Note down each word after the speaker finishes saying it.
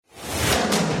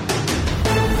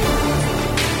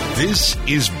This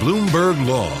is Bloomberg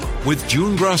Law with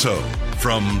June Grasso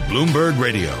from Bloomberg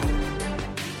Radio.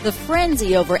 The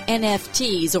frenzy over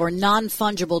NFTs, or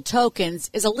non-fungible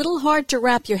tokens, is a little hard to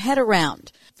wrap your head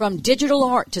around. From digital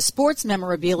art to sports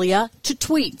memorabilia to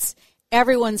tweets,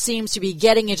 everyone seems to be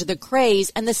getting into the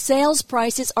craze, and the sales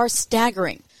prices are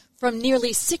staggering. From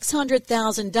nearly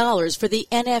 $600,000 for the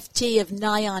NFT of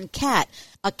Nyan Cat,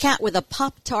 a cat with a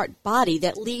Pop-Tart body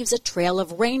that leaves a trail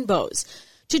of rainbows,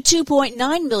 to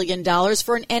 $2.9 million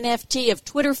for an NFT of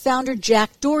Twitter founder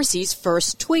Jack Dorsey's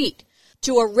first tweet,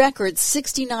 to a record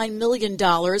 $69 million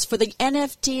for the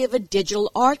NFT of a digital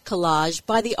art collage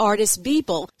by the artist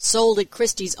Beeple, sold at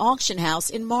Christie's auction house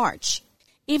in March.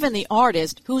 Even the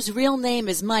artist, whose real name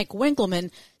is Mike Winkleman,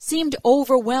 seemed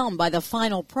overwhelmed by the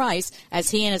final price as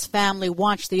he and his family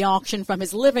watched the auction from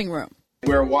his living room.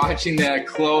 We're watching the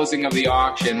closing of the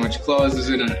auction, which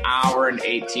closes in an hour and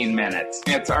 18 minutes.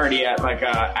 It's already at like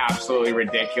a absolutely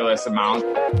ridiculous amount.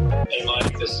 Hey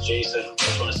Mike, this is Jason. I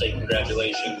just want to say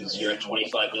congratulations. You're at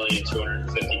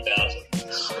 $25,250,000. This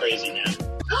is crazy, man.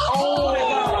 Oh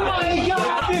my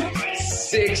God!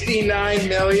 69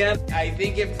 million. I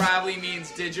think it probably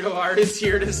means digital art is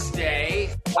here to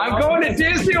stay. I'm going to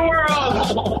Disney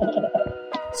World!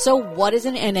 So what is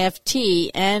an NFT,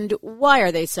 and why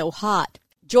are they so hot?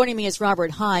 Joining me is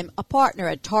Robert Heim, a partner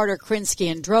at Tarter,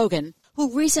 Krinsky & Drogan,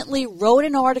 who recently wrote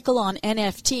an article on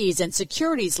NFTs and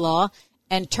securities law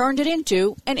and turned it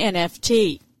into an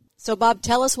NFT. So, Bob,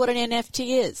 tell us what an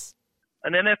NFT is.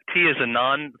 An NFT is a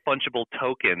non-fungible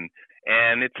token,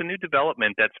 and it's a new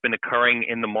development that's been occurring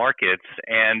in the markets.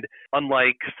 And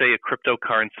unlike, say, a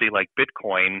cryptocurrency like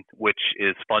Bitcoin, which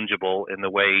is fungible in the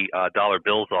way dollar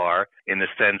bills are, in the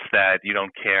sense that you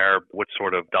don't care what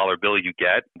sort of dollar bill you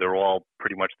get, they're all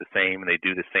pretty much the same and they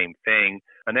do the same thing.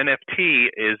 An NFT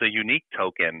is a unique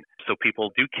token, so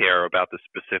people do care about the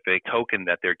specific token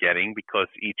that they're getting because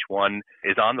each one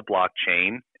is on the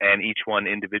blockchain and each one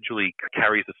individually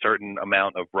carries a certain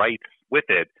amount of rights with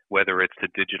it, whether it's to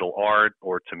digital art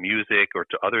or to music or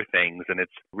to other things. And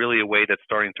it's really a way that's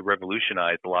starting to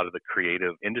revolutionize a lot of the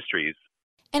creative industries.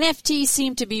 NFTs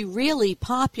seem to be really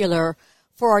popular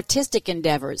for artistic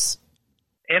endeavors.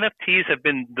 NFTs have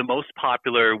been the most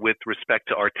popular with respect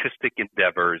to artistic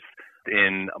endeavors.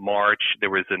 In March, there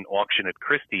was an auction at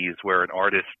Christie's where an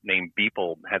artist named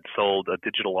Beeple had sold a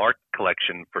digital art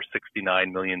collection for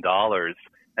 $69 million.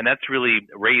 And that's really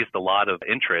raised a lot of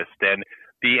interest. And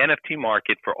the NFT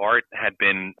market for art had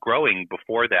been growing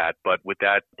before that, but with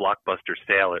that blockbuster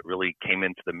sale, it really came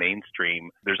into the mainstream.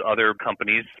 There's other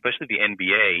companies, especially the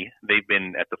NBA, they've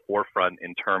been at the forefront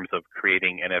in terms of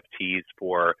creating NFTs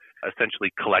for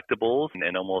essentially collectibles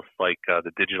and almost like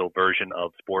the digital version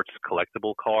of sports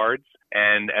collectible cards.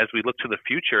 And as we look to the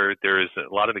future, there's a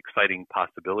lot of exciting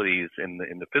possibilities in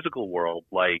the physical world,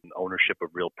 like ownership of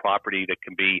real property that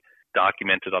can be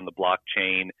documented on the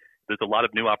blockchain. There's a lot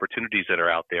of new opportunities that are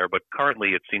out there, but currently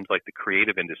it seems like the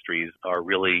creative industries are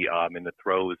really in the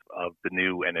throes of the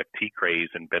new NFT craze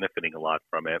and benefiting a lot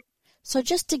from it. So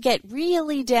just to get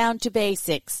really down to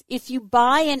basics, if you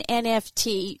buy an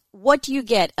NFT, what do you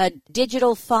get? A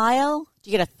digital file? Do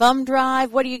you get a thumb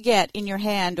drive? What do you get in your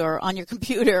hand or on your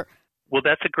computer? Well,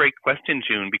 that's a great question,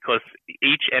 June, because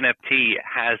each NFT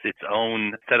has its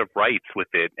own set of rights with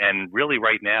it. And really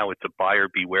right now it's a buyer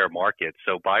beware market.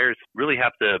 So buyers really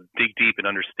have to dig deep and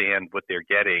understand what they're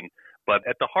getting. But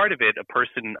at the heart of it, a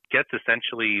person gets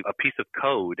essentially a piece of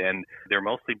code, and they're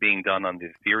mostly being done on the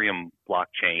Ethereum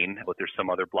blockchain, but there's some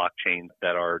other blockchains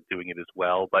that are doing it as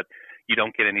well. But you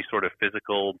don't get any sort of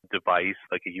physical device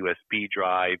like a USB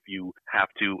drive. You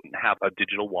have to have a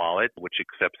digital wallet, which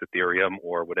accepts Ethereum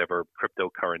or whatever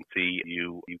cryptocurrency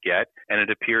you get. And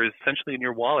it appears essentially in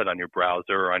your wallet on your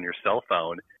browser or on your cell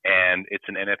phone. And it's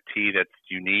an NFT that's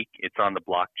unique. It's on the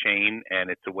blockchain, and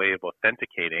it's a way of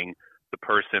authenticating the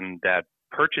person that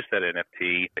purchased that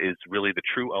NFT is really the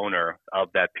true owner of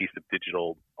that piece of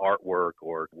digital artwork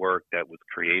or work that was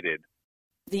created.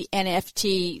 The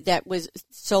NFT that was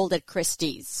sold at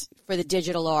Christie's for the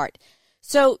digital art.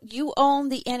 So you own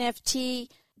the NFT.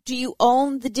 Do you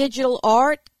own the digital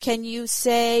art? Can you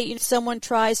say if someone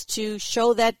tries to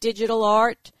show that digital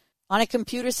art on a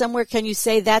computer somewhere, can you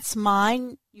say that's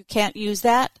mine? You can't use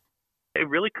that? It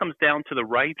really comes down to the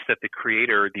rights that the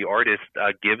creator, the artist,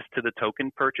 gives to the token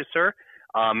purchaser.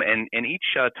 And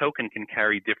each token can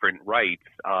carry different rights.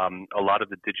 A lot of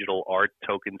the digital art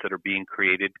tokens that are being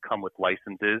created come with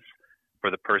licenses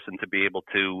for the person to be able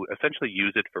to essentially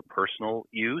use it for personal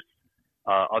use.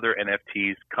 Other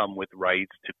NFTs come with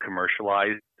rights to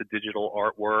commercialize the digital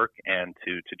artwork and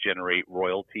to generate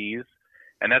royalties.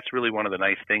 And that's really one of the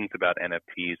nice things about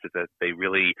NFTs is that they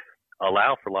really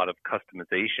allow for a lot of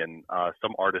customization.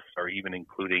 Some artists are even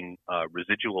including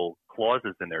residual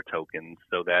clauses in their tokens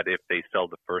so that if they sell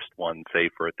the first one, say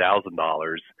for $1,000,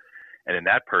 and then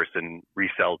that person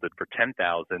resells it for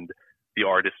 $10,000, the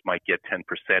artist might get 10%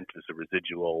 as a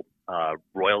residual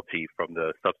royalty from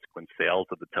the subsequent sales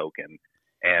of the token.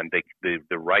 And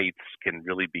the rights can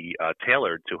really be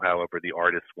tailored to however the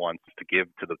artist wants to give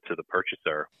to the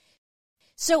purchaser.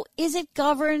 So is it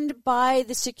governed by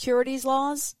the securities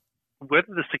laws?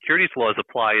 Whether the securities laws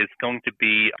apply is going to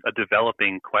be a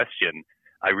developing question.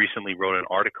 I recently wrote an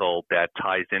article that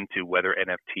ties into whether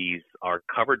NFTs are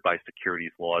covered by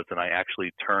securities laws, and I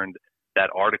actually turned that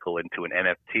article into an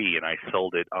NFT, and I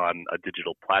sold it on a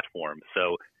digital platform.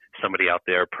 So somebody out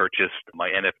there purchased my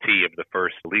NFT of the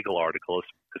first legal article,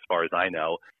 as far as I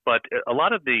know. But a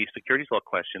lot of the securities law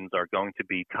questions are going to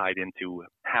be tied into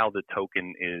how the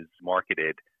token is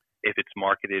marketed. If it's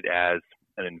marketed as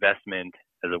an investment,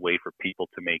 as a way for people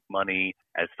to make money,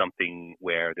 as something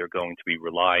where they're going to be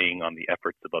relying on the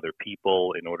efforts of other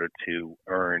people in order to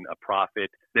earn a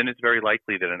profit, then it's very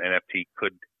likely that an NFT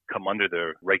could come under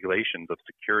the regulations of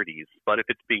securities. But if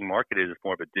it's being marketed as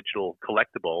more of a digital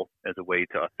collectible, as a way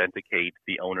to authenticate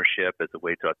the ownership, as a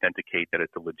way to authenticate that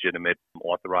it's a legitimate,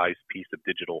 authorized piece of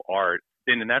digital art,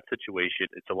 then in that situation,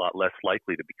 it's a lot less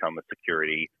likely to become a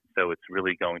security. So it's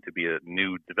really going to be a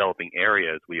new developing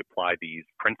area as we apply these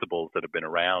principles that have been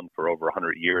around for over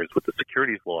 100 years with the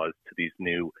securities laws to these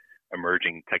new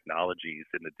emerging technologies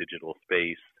in the digital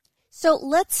space. So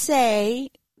let's say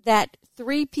that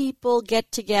 3 people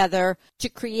get together to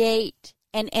create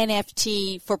an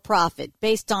NFT for profit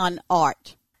based on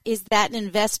art. Is that an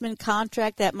investment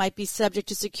contract that might be subject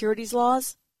to securities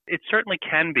laws? It certainly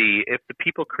can be if the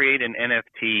people create an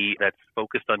NFT that's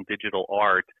focused on digital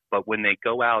art, but when they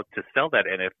go out to sell that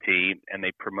NFT and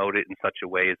they promote it in such a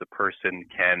way as a person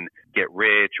can get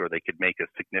rich or they could make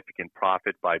a significant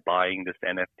profit by buying this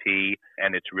NFT,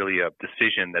 and it's really a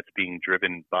decision that's being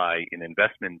driven by an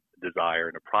investment desire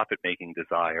and a profit-making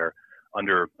desire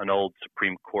under an old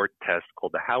Supreme Court test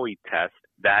called the Howey test,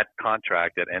 that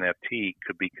contract, that NFT,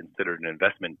 could be considered an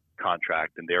investment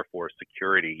contract and therefore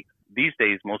security. These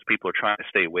days, most people are trying to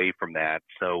stay away from that.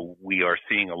 So we are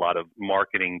seeing a lot of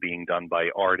marketing being done by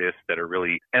artists that are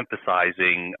really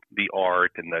emphasizing the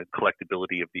art and the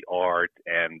collectability of the art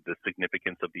and the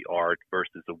significance of the art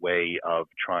versus a way of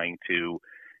trying to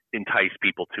entice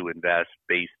people to invest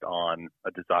based on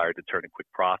a desire to turn a quick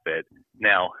profit.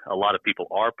 Now, a lot of people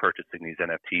are purchasing these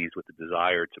NFTs with the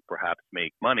desire to perhaps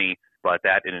make money, but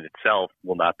that in itself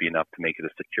will not be enough to make it a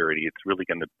security. It's really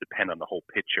going to depend on the whole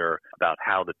picture about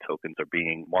how the tokens are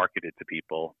being marketed to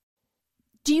people.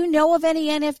 Do you know of any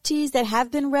NFTs that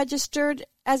have been registered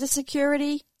as a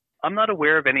security? I'm not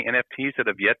aware of any NFTs that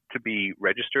have yet to be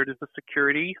registered as a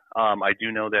security. I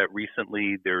do know that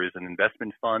recently there is an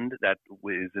investment fund that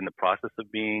is in the process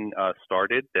of being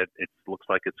started, that it looks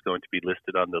like it's going to be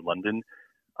listed on the London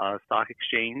Stock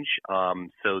Exchange.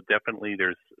 So definitely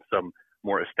there's some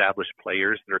more established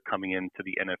players that are coming into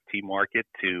the NFT market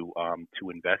to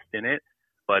invest in it.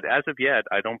 But as of yet,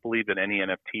 I don't believe that any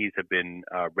NFTs have been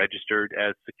registered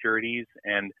as securities.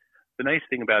 And the nice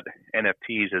thing about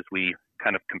NFTs, as we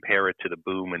kind of compare it to the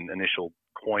boom and initial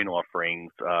coin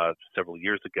offerings several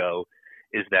years ago,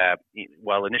 is that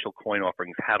while initial coin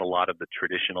offerings had a lot of the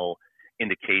traditional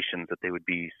indications that they would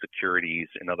be securities,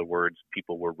 in other words,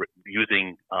 people were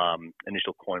using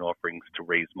initial coin offerings to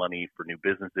raise money for new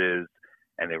businesses,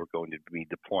 and they were going to be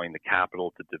deploying the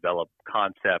capital to develop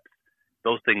concepts.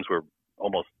 Those things were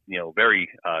almost, very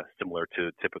similar to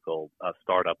typical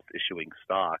startups issuing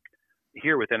stock.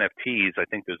 Here with NFTs, I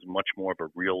think there's much more of a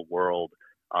real world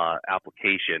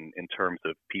application in terms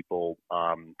of people,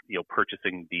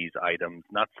 purchasing these items,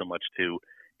 not so much to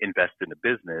invest in a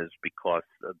business because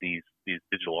these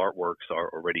digital artworks are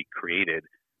already created.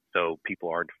 So people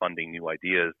aren't funding new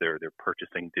ideas. They're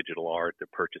purchasing digital art. They're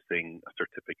purchasing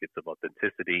certificates of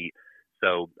authenticity.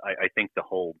 So I think the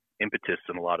whole impetus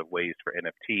in a lot of ways for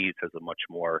NFTs has a much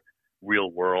more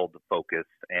real world focus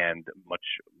and much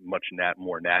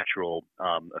more natural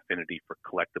affinity for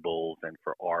collectibles and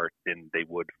for art than they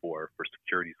would for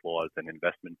securities laws and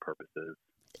investment purposes.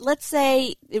 Let's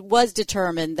say it was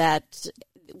determined that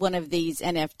one of these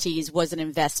NFTs was an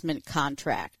investment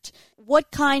contract. What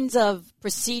kinds of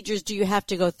procedures do you have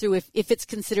to go through if it's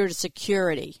considered a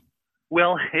security?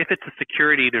 Well, if it's a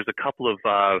security, there's a couple of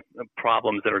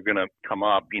problems that are going to come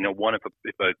up. One,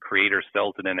 if a creator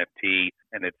sells an NFT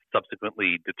and it's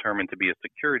subsequently determined to be a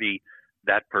security,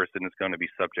 that person is going to be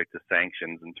subject to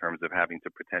sanctions in terms of having to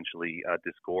potentially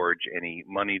disgorge any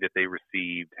money that they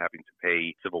received, having to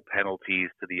pay civil penalties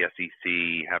to the SEC,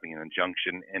 having an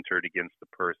injunction entered against the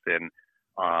person,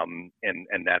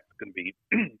 and that's going to be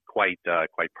quite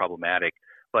problematic.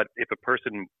 But if a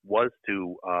person was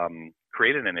to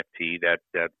create an NFT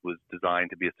that was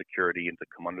designed to be a security and to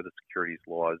come under the securities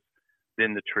laws,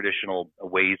 then the traditional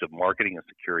ways of marketing a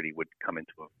security would come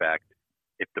into effect.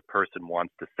 If the person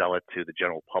wants to sell it to the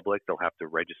general public, they'll have to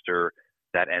register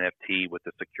that NFT with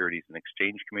the Securities and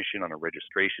Exchange Commission on a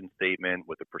registration statement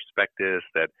with a prospectus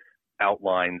that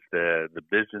outlines the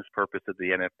business purpose of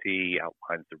the NFT,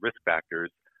 outlines the risk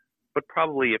factors. But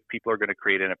probably if people are going to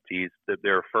create NFTs,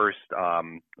 their first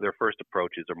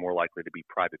approaches are more likely to be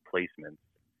private placements,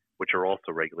 which are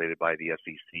also regulated by the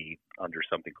SEC under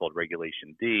something called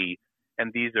Regulation D.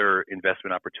 And these are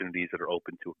investment opportunities that are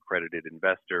open to accredited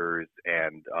investors,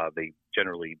 and they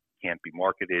generally can't be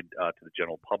marketed to the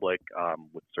general public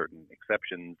with certain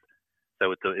exceptions.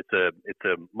 So it's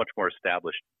a much more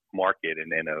established market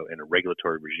and a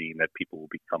regulatory regime that people will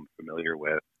become familiar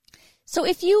with. So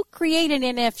if you create an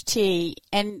NFT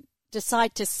and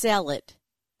decide to sell it,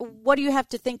 what do you have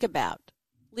to think about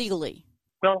legally?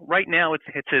 Well, right now it's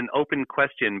an open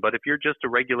question, but if you're just a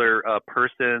regular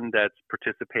person that's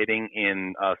participating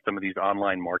in some of these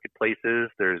online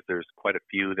marketplaces, there's quite a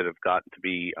few that have gotten to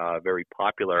be very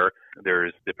popular.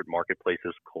 There's different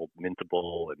marketplaces called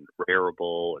Mintable and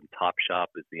Rareable, and Top Shop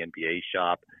is the NBA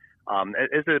shop.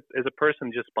 As a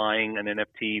person just buying an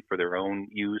NFT for their own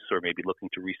use or maybe looking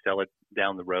to resell it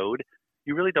down the road,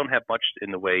 you really don't have much in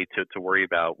the way to worry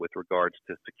about with regards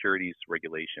to securities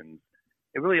regulations.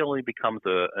 It really only becomes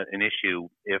an issue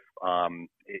if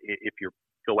you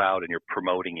go out and you're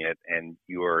promoting it and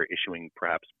you're issuing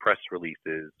perhaps press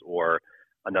releases, or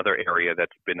another area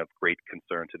that's been of great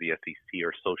concern to the SEC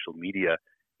are social media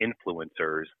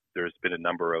influencers. There's been a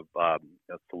number of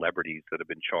celebrities that have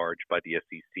been charged by the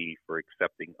SEC for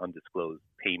accepting undisclosed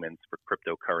payments for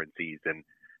cryptocurrencies and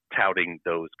touting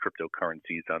those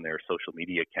cryptocurrencies on their social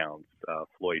media accounts.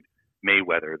 Floyd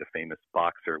Mayweather, the famous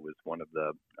boxer, was one of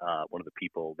the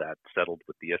people that settled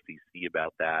with the SEC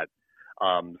about that.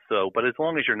 But as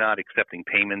long as you're not accepting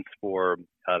payments for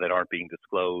that aren't being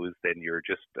disclosed, and you're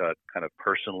just kind of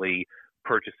personally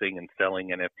purchasing and selling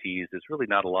NFTs, there's really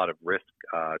not a lot of risk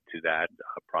to that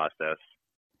process.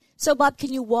 So, Bob,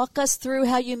 can you walk us through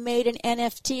how you made an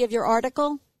NFT of your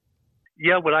article?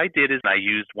 Yeah, what I did is I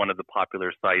used one of the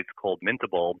popular sites called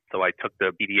Mintable. So I took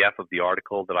the PDF of the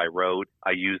article that I wrote.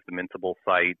 I used the Mintable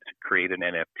site to create an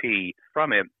NFT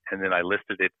from it, and then I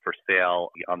listed it for sale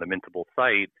on the Mintable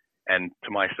site. And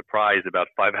to my surprise, about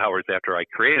 5 hours after I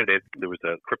created it, there was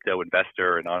a crypto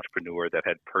investor, an entrepreneur that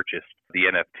had purchased the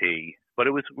NFT. But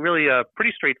it was really a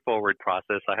pretty straightforward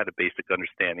process. I had a basic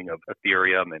understanding of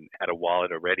Ethereum and had a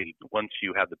wallet already. Once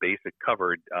you have the basic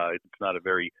covered, it's not a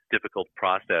very difficult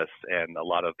process. And a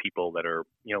lot of people that are,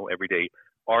 everyday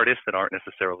artists that aren't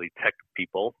necessarily tech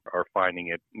people are finding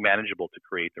it manageable to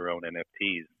create their own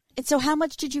NFTs. And so how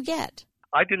much did you get?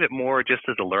 I did it more just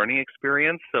as a learning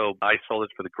experience, so I sold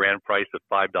it for the grand price of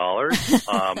 $5.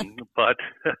 But,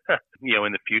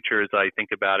 in the future, as I think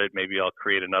about it, maybe I'll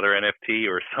create another NFT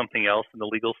or something else in the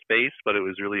legal space. But it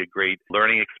was really a great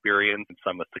learning experience. And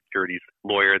I'm a securities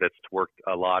lawyer that's worked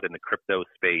a lot in the crypto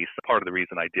space. Part of the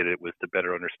reason I did it was to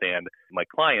better understand my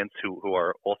clients who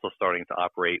are also starting to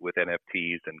operate with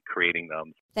NFTs and creating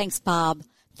them. Thanks, Bob.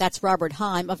 That's Robert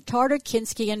Heim of Tarter,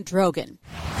 Kinsky & Drogan.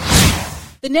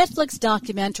 The Netflix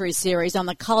documentary series on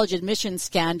the college admissions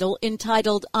scandal,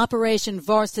 entitled Operation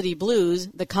Varsity Blues,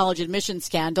 The College Admissions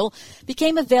Scandal,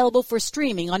 became available for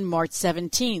streaming on March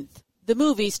 17th. The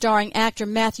movie, starring actor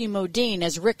Matthew Modine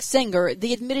as Rick Singer,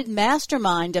 the admitted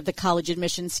mastermind of the college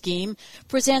admissions scheme,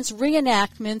 presents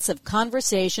reenactments of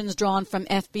conversations drawn from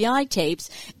FBI tapes,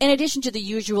 in addition to the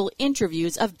usual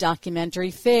interviews of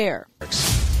documentary fare.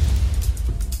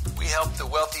 We help the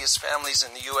wealthiest families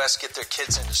in the U.S. get their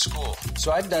kids into school.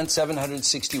 So I've done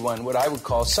 761 what I would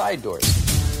call side doors.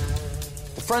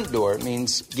 The front door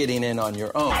means getting in on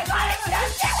your own.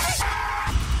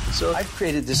 So I've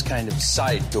created this kind of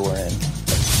side door in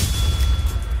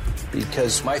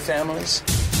because my families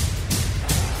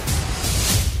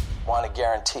want a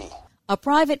guarantee. A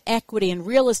private equity and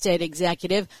real estate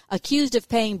executive accused of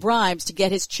paying bribes to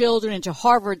get his children into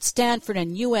Harvard, Stanford,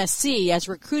 and USC as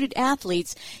recruited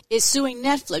athletes is suing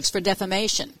Netflix for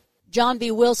defamation. John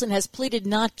B. Wilson has pleaded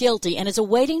not guilty and is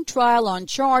awaiting trial on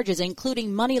charges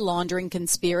including money laundering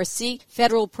conspiracy,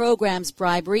 federal programs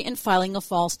bribery, and filing a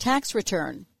false tax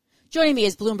return. Joining me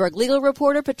is Bloomberg legal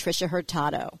reporter Patricia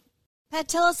Hurtado. Pat,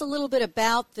 tell us a little bit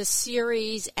about the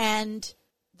series and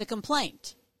the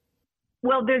complaint.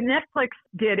 Well, the Netflix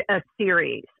did a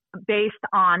series based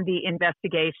on the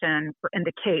investigation in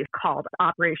the case called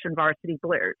Operation Varsity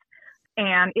Blues.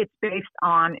 And it's based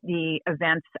on the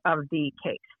events of the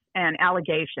case and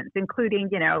allegations, including,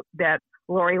 that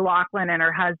Lori Loughlin and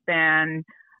her husband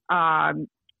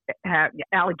had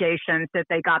allegations that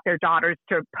they got their daughters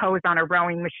to pose on a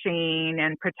rowing machine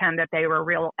and pretend that they were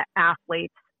real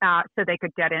athletes so they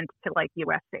could get into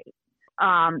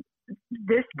USC.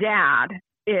 This dad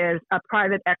is a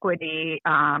private equity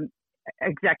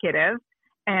executive,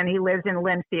 and he lives in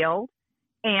Linfield,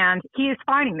 and he is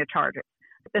fighting the charges.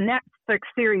 The Netflix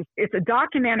series, it's a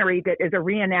documentary that is a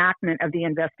reenactment of the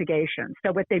investigation.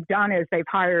 So what they've done is they've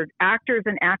hired actors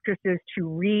and actresses to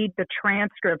read the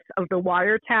transcripts of the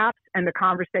wiretaps and the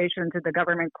conversations of the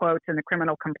government quotes and the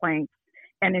criminal complaints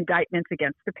and indictments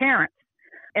against the parents.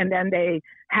 And then they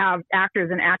have actors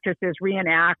and actresses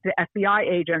reenact the FBI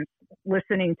agents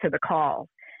listening to the calls.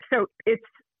 So it's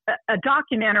a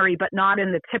documentary, but not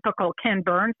in the typical Ken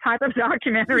Burns type of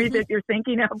documentary that you're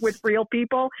thinking of with real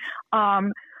people.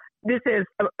 This is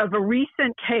of a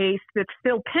recent case that's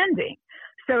still pending.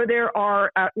 So there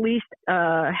are at least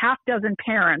half dozen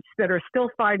parents that are still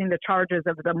fighting the charges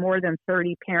of the more than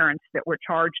 30 parents that were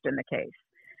charged in the case.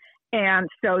 And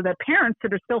so the parents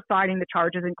that are still fighting the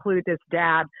charges include this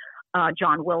dad,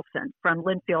 John Wilson, from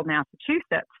Linfield,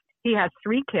 Massachusetts. He has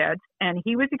 3 kids, and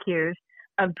he was accused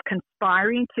of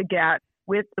conspiring to get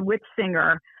with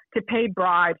Singer to pay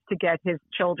bribes to get his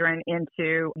children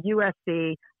into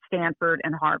USC, Stanford,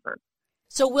 and Harvard.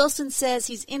 So Wilson says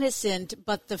he's innocent,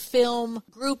 but the film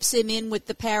groups him in with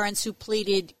the parents who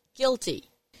pleaded guilty.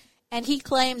 And he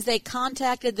claims they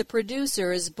contacted the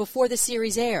producers before the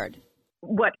series aired.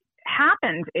 What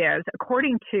happened is,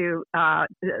 according to the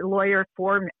lawyer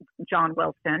for John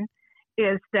Wilson,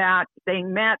 is that they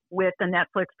met with the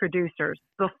Netflix producers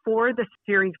before the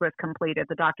series was completed,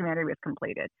 the documentary was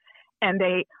completed. And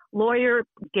the lawyer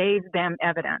gave them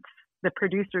evidence, the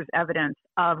producers' evidence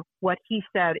of what he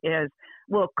said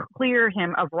will clear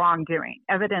him of wrongdoing,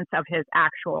 evidence of his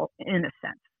actual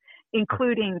innocence,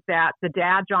 including that the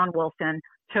dad, John Wilson,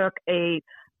 took a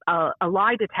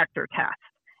lie detector test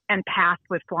and passed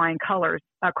with flying colors,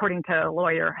 according to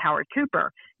lawyer Howard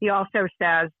Cooper. He also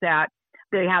says that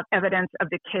they have evidence of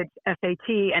the kids'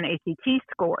 SAT and ACT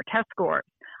test scores,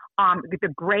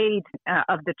 the grades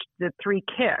of the 3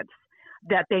 kids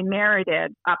that they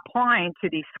merited applying to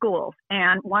these schools.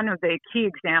 And one of the key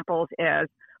examples is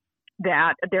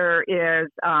that there is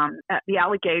the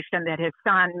allegation that his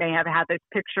son may have had this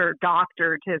picture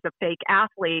doctored as a fake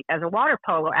athlete, as a water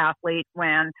polo athlete,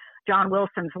 when John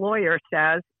Wilson's lawyer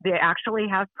says they actually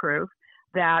have proof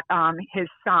that his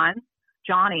son,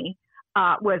 Johnny,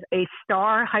 was a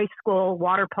star high school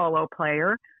water polo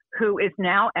player who is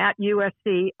now at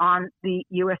USC on the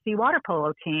USC water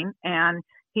polo team, and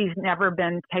he's never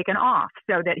been taken off,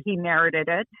 so that he merited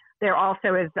it. There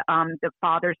also is, the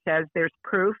father says, there's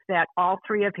proof that all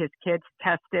 3 of his kids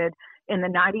tested in the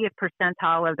 90th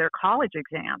percentile of their college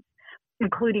exams,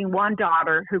 including one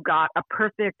daughter who got a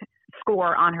perfect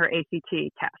score on her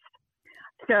ACT test.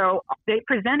 So they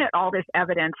presented all this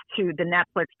evidence to the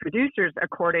Netflix producers,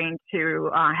 according to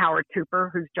Howard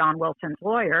Cooper, who's John Wilson's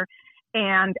lawyer,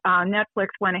 and Netflix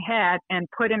went ahead and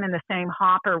put him in the same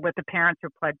hopper with the parents who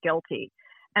pled guilty.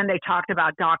 And they talked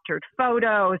about doctored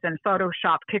photos and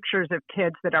Photoshopped pictures of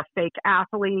kids that are fake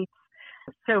athletes.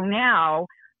 So now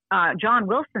John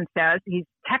Wilson says he's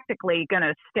technically going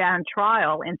to stand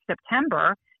trial in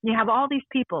September. You have all these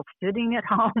people sitting at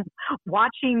home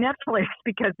watching Netflix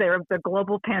because they're the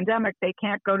global pandemic. They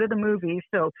can't go to the movies,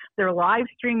 so they're live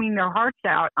streaming their hearts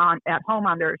out at home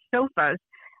on their sofas.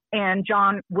 And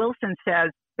John Wilson says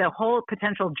the whole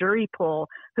potential jury pool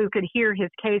who could hear his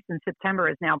case in September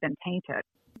has now been tainted.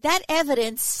 That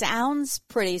evidence sounds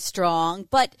pretty strong,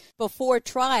 but before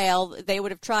trial, they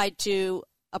would have tried to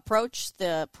approach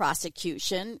the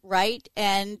prosecution, right,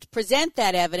 and present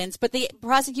that evidence, but the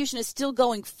prosecution is still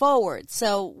going forward.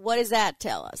 So what does that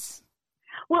tell us?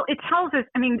 Well, it tells us,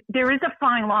 there is a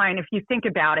fine line if you think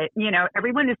about it.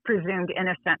 Everyone is presumed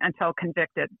innocent until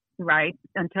convicted, right?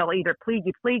 Until either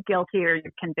you plead guilty or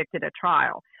you're convicted at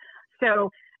trial. So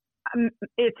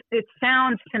it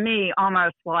sounds to me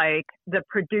almost like the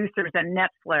producers at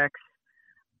Netflix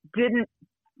didn't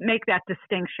make that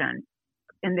distinction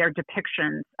in their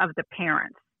depictions of the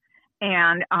parents.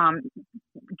 And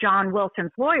John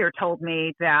Wilson's lawyer told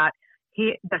me that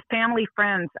the family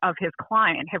friends of his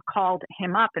client have called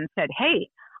him up and said, hey,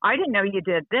 I didn't know you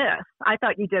did this. I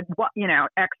thought you did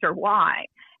X or Y.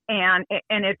 And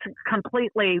it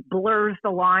completely blurs the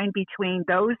line between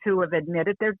those who have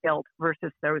admitted their guilt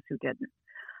versus those who didn't.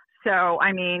 So,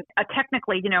 I mean,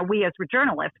 technically, we as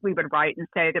journalists, we would write and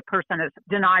say the person has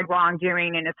denied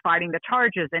wrongdoing and is fighting the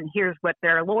charges, and here's what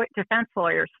their defense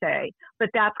lawyers say. But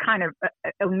that's kind of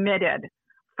omitted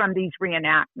from these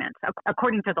reenactments,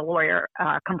 according to the lawyer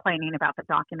complaining about the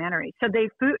documentary. So they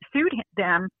sued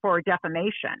them for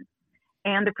defamation,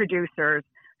 and the producers,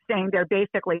 saying they're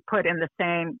basically put in the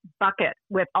same bucket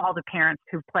with all the parents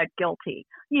who pled guilty.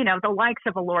 The likes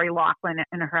of a Lori Loughlin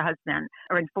and her husband,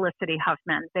 or in Felicity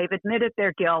Huffman, they've admitted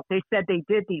their guilt. They said they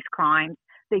did these crimes.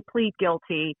 They plead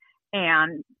guilty,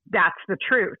 and that's the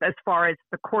truth as far as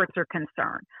the courts are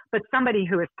concerned. But somebody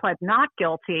who has pled not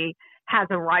guilty has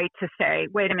a right to say,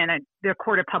 wait a minute, the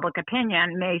court of public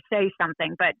opinion may say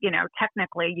something, but,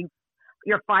 technically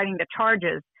you're fighting the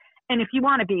charges. And if you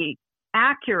want to be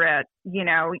accurate,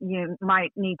 you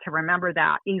might need to remember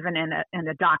that even in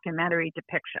a documentary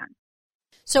depiction.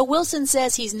 So Wilson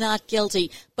says he's not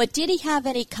guilty, but did he have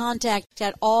any contact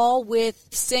at all with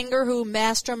Singer, who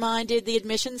masterminded the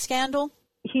admission scandal?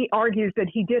 He argues that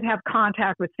he did have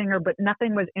contact with Singer, but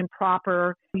nothing was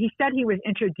improper. He said he was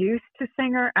introduced to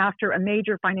Singer after a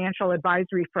major financial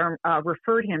advisory firm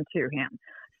referred him to him,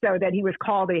 so that he was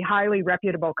called a highly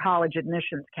reputable college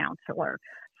admissions counselor.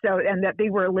 So, and that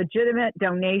they were legitimate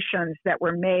donations that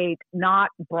were made, not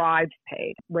bribes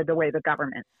paid, with the way the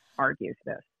government argues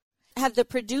this. Have the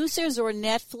producers or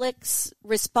Netflix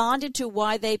responded to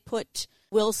why they put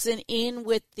Wilson in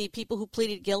with the people who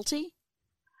pleaded guilty?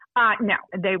 No,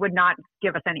 they would not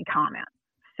give us any comment.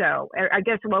 So I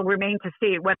guess we'll remain to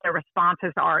see what their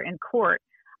responses are in court.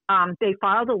 They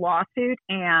filed a lawsuit,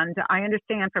 and I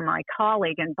understand from my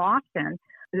colleague in Boston,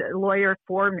 the lawyer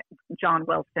for John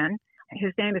Wilson,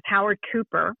 his name is Howard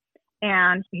Cooper,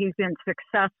 and he's been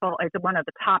successful as one of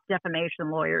the top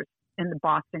defamation lawyers in the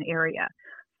Boston area.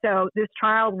 So this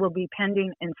trial will be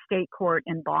pending in state court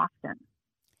in Boston.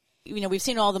 We've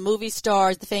seen all the movie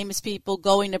stars, the famous people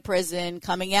going to prison,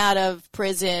 coming out of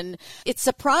prison. It's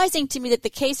surprising to me that the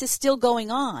case is still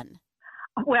going on.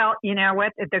 Well, you know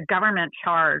what? The government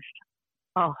charged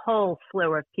a whole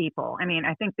slew of people. I mean,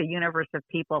 I think the universe of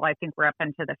people, I think we're up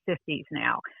into the 50s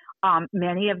now.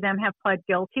 Many of them have pled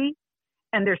guilty,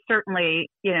 and there's certainly,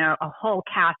 a whole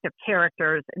cast of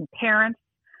characters and parents,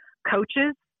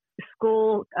 coaches,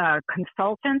 school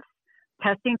consultants,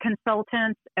 testing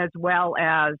consultants, as well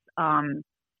as,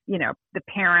 the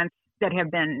parents that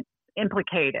have been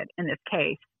implicated in this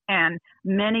case. And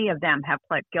many of them have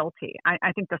pled guilty.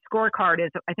 I think the scorecard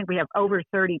is, I think we have over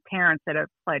 30 parents that have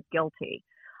pled guilty.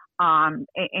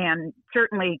 And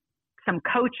certainly some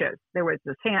coaches. There was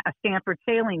a Stanford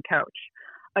sailing coach,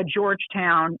 a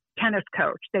Georgetown tennis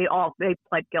coach. They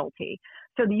pled guilty.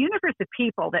 So the universe of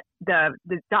people that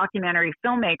the documentary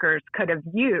filmmakers could have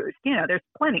used, there's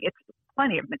plenty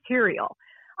of material.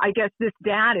 I guess this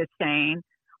dad is saying,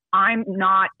 I'm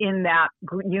not in that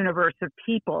universe of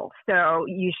people, so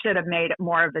you should have made it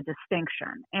more of a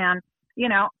distinction. And,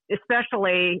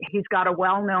 especially he's got a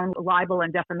well-known libel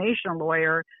and defamation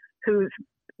lawyer who's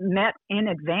met in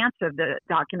advance of the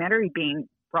documentary being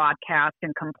broadcast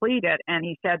and completed. And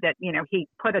he said that, he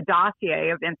put a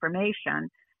dossier of information,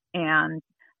 and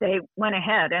they went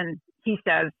ahead and, he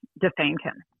says, defamed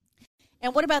him.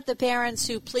 And what about the parents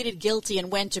who pleaded guilty and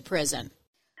went to prison?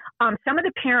 Some of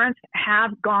the parents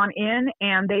have gone in,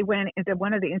 and they went into,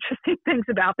 one of the interesting things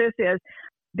about this is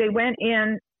they went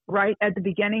in right at the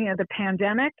beginning of the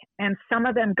pandemic, and some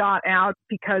of them got out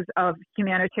because of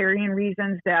humanitarian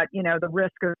reasons, that, the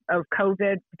risk of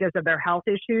COVID because of their health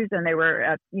issues, and they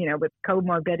were with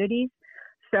comorbidities.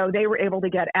 So they were able to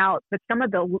get out. But some of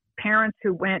the parents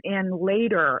who went in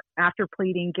later after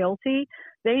pleading guilty,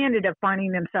 they ended up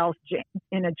finding themselves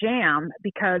in a jam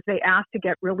because they asked to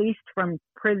get released from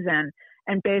prison.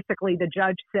 And basically the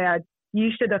judge said, you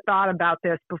should have thought about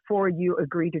this before you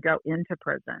agreed to go into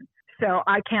prison. So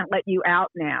I can't let you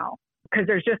out now because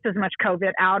there's just as much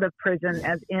COVID out of prison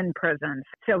as in prison.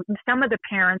 So some of the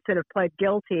parents that have pled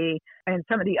guilty and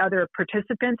some of the other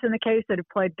participants in the case that have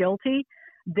pled guilty,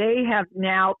 they have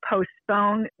now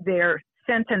postponed their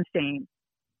sentencing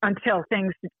until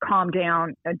things calm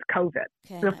down and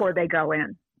COVID before they go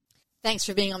in. Thanks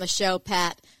for being on the show,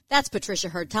 Pat. That's Patricia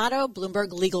Hurtado,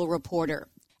 Bloomberg legal reporter.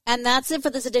 And that's it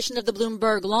for this edition of the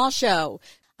Bloomberg Law Show.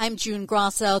 I'm June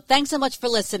Grosso. Thanks so much for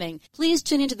listening. Please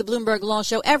tune into the Bloomberg Law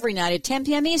Show every night at 10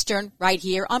 p.m. Eastern right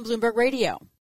here on Bloomberg Radio.